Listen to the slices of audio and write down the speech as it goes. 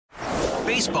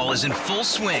Baseball is in full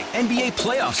swing. NBA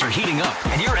playoffs are heating up,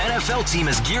 and your NFL team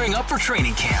is gearing up for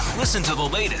training camp. Listen to the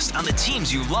latest on the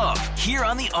teams you love here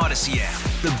on the Odyssey app.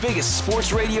 The biggest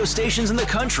sports radio stations in the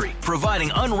country,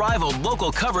 providing unrivaled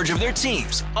local coverage of their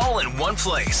teams, all in one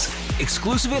place.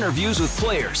 Exclusive interviews with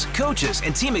players, coaches,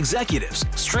 and team executives,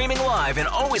 streaming live and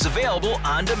always available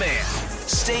on demand.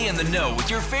 Stay in the know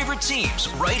with your favorite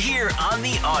teams right here on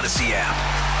the Odyssey app.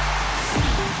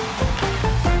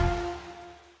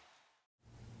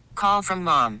 Call from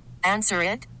mom. Answer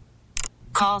it.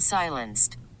 Call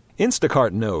silenced. Instacart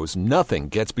knows nothing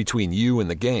gets between you and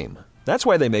the game. That's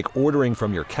why they make ordering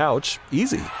from your couch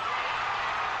easy.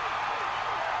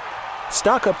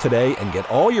 Stock up today and get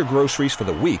all your groceries for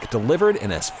the week delivered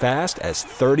in as fast as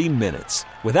 30 minutes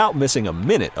without missing a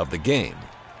minute of the game.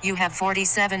 You have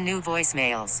 47 new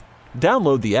voicemails.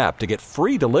 Download the app to get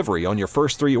free delivery on your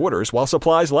first 3 orders while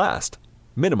supplies last.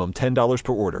 Minimum $10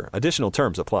 per order. Additional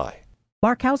terms apply.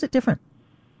 Mark, how's it different?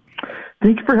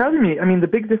 Thank you for having me. I mean, the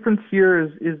big difference here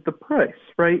is the price,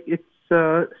 right? It's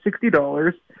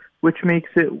 $60, which makes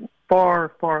it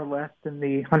far, far less than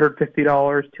the $150,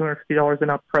 $250 and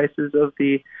up prices of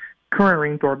the current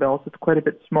Ring doorbells. It's quite a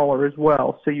bit smaller as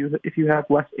well. So if you have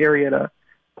less area to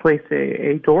place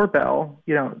a doorbell,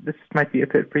 this might be a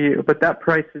fit for you. But that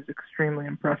price is extremely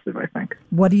impressive, I think.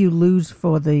 What do you lose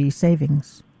for the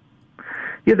savings?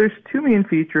 Yeah, there's 2 main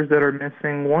features that are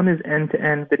missing. One is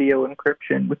end-to-end video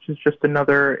encryption, which is just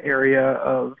another area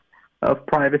of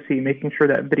privacy, making sure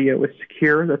that video is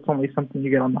secure. That's only something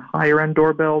you get on the higher-end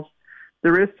doorbells.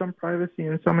 There is some privacy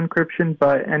and some encryption,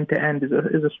 but end-to-end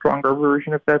is a stronger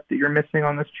version of that you're missing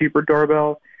on this cheaper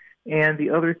doorbell. And the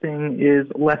other thing is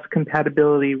less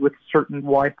compatibility with certain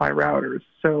Wi-Fi routers.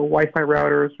 So Wi-Fi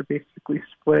routers are basically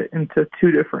split into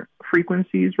 2 different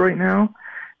frequencies right now.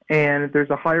 And there's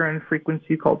a higher-end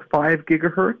frequency called 5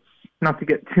 gigahertz. Not to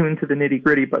get too into the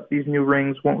nitty-gritty, but these new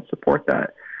rings won't support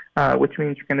that, which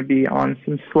means you're going to be on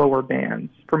some slower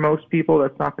bands. For most people,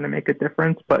 that's not going to make a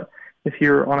difference, but if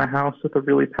you're on a house with a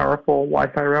really powerful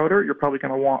Wi-Fi router, you're probably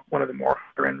going to want one of the more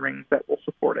higher-end rings that will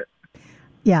support it.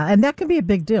 Yeah, and that can be a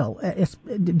big deal.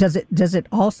 Does it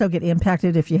also get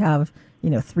impacted if you have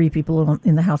 3 people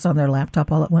in the house on their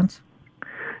laptop all at once?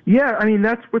 Yeah, I mean,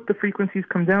 that's what the frequencies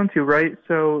come down to, right?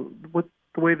 So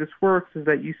the way this works is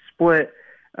that you split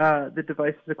the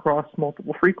devices across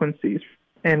multiple frequencies.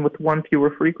 And with one fewer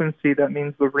frequency, that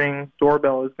means the Ring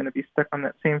doorbell is going to be stuck on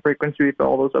that same frequency with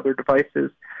all those other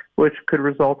devices, which could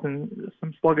result in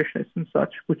some sluggishness and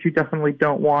such, which you definitely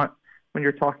don't want when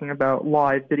you're talking about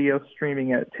live video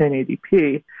streaming at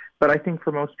 1080p. But I think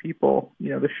for most people,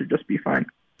 this should just be fine.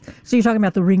 So you're talking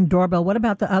about the Ring doorbell. What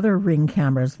about the other Ring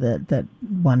cameras that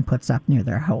one puts up near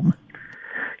their home?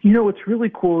 What's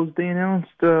really cool is they announced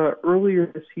earlier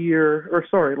this year,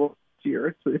 last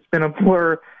year, it's been a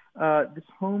blur, this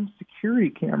home security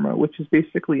camera, which is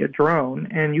basically a drone,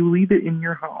 and you leave it in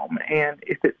your home, and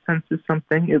if it senses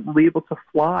something, it will be able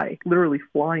to literally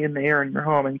fly in the air in your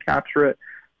home and capture it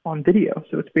on video.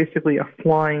 So it's basically a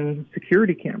flying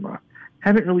security camera.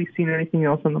 Haven't really seen anything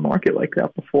else on the market like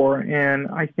that before, and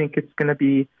I think it's going to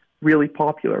be really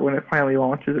popular when it finally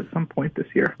launches at some point this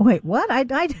year. Wait, what? I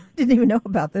didn't even know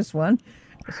about this one.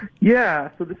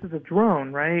 Yeah, so this is a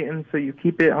drone, right? And so you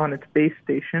keep it on its base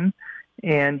station,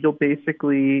 and you'll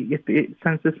basically, if it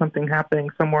senses something happening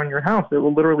somewhere in your house, it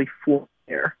will literally fly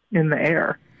in the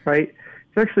air, right?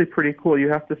 It's actually pretty cool. You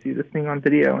have to see this thing on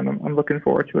video, and I'm looking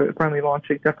forward to it finally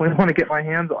launching. Definitely want to get my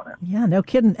hands on it. Yeah, no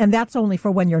kidding. And that's only for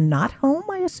when you're not home,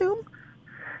 I assume?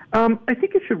 I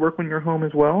think it should work when you're home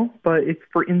as well, but it's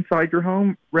for inside your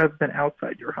home rather than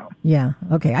outside your home. Yeah,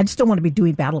 okay. I just don't want to be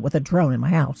doing battle with a drone in my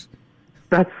house.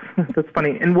 That's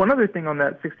funny. And one other thing on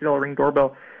that $60 Ring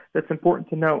doorbell that's important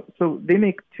to note. So they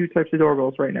make 2 types of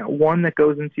doorbells right now. One that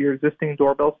goes into your existing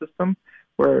doorbell system,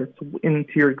 where it's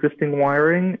into your existing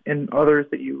wiring, and others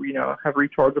that you have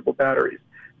rechargeable batteries.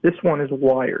 This one is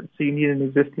wired, so you need an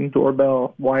existing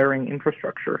doorbell wiring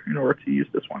infrastructure in order to use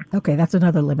this one. Okay, that's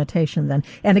another limitation then.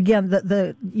 And again,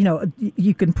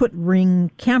 you can put Ring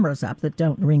cameras up that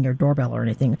don't ring your doorbell or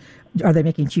anything. Are they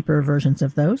making cheaper versions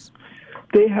of those?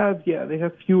 They have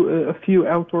a few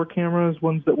outdoor cameras,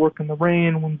 ones that work in the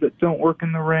rain, ones that don't work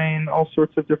in the rain, all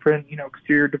sorts of different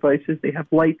exterior devices. They have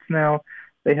lights now.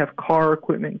 They have car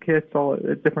equipment kits, all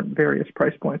at different various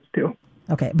price points too.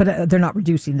 Okay, but they're not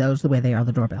reducing those the way they are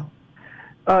the doorbell.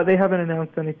 They haven't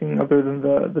announced anything other than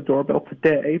the doorbell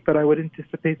today, but I would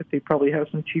anticipate that they probably have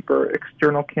some cheaper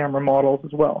external camera models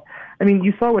as well. I mean,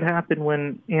 you saw what happened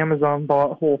when Amazon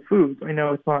bought Whole Foods. I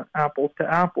know it's not apples to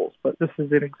apples, but this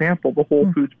is an example. The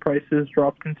Whole Foods prices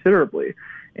dropped considerably.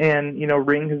 And,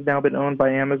 Ring has now been owned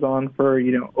by Amazon for,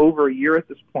 over a year at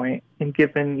this point. And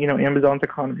given, Amazon's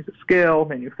economies of scale,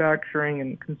 manufacturing,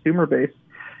 and consumer base,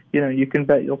 you can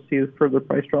bet you'll see further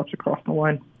price drops across the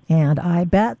line. And I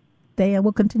bet they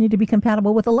will continue to be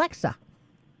compatible with Alexa.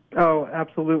 Oh,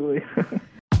 absolutely.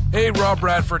 Hey, Rob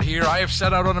Bradford here. I have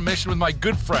set out on a mission with my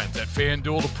good friends at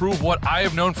FanDuel to prove what I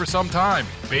have known for some time.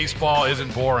 Baseball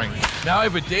isn't boring. Now I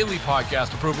have a daily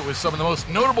podcast to prove it with some of the most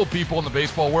notable people in the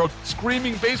baseball world,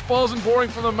 screaming baseball isn't boring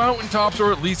from the mountaintops,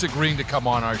 or at least agreeing to come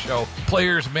on our show.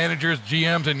 Players, managers,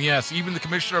 GMs, and yes, even the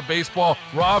commissioner of baseball,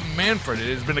 Rob Manfred.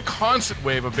 It has been a constant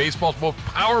wave of baseball's most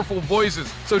powerful voices.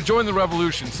 So join the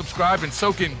revolution. Subscribe and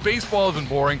soak in Baseball Isn't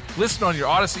Boring. Listen on your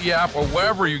Odyssey app or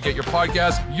wherever you get your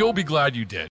podcasts. You'll be glad you did.